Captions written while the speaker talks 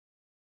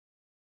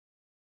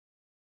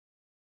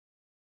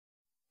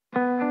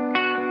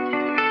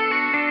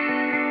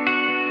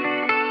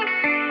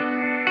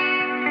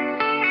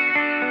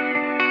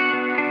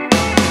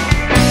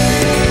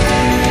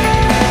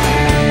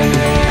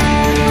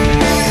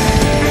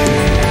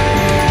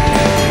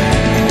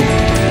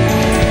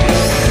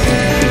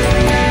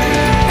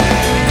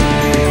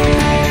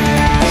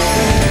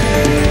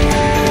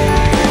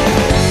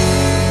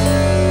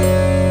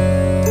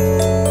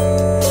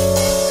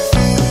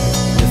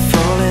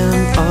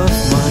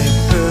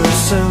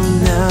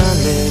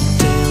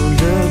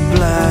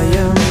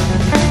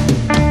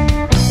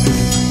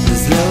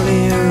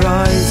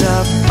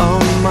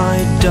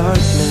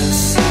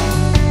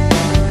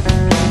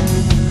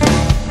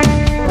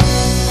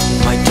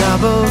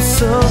troubles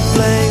to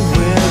play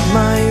with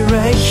my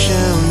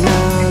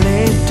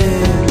rationality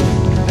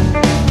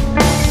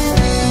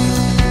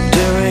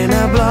during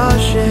a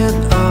bloodshed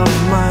of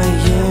my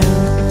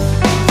youth.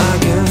 I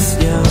guess,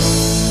 yeah,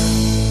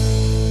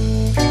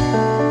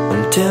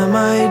 until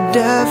my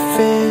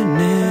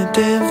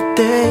definitive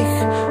day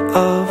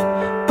of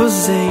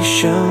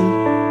possession,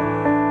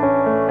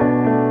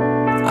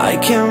 I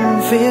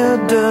can feel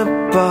the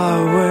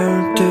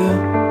power to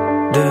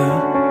the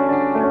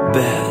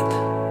bed.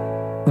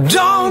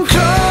 Don't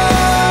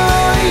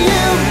cry,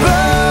 you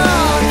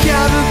broke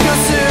Alchemical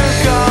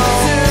circle.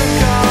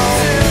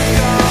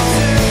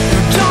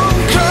 Don't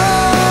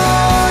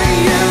cry,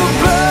 you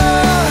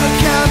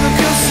broke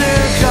Alchemical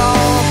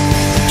circle.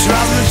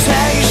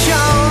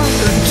 Transmutation.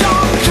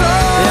 Don't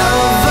cry,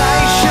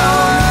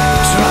 elevation.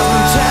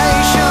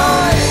 Transmutation.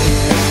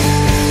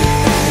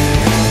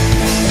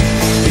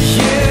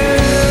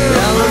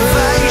 Yeah,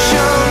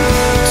 elevation.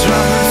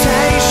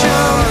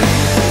 Transmutation.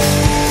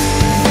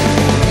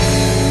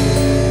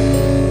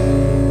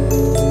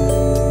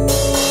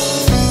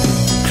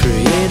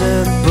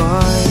 Created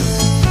by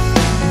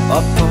a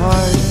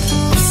part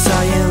of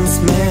science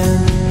man,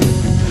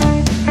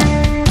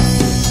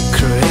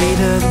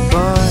 created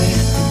by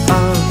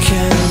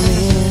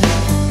alchemy,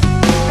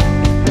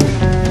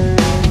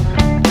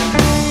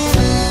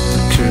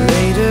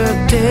 created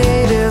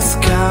this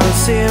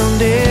calcium,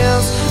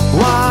 this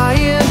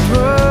wide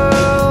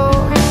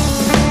world.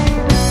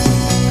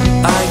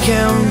 I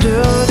can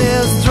do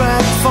this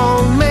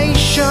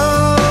transformation.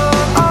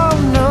 Oh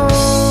no,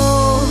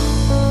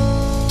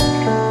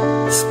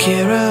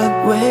 scared,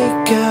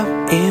 wake up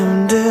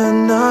in the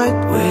night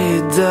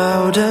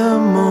without a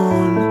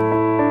moon.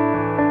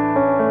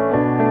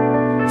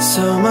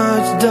 So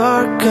much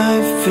dark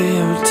I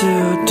feel to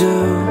do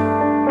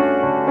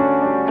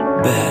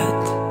bad.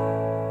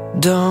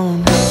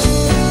 Don't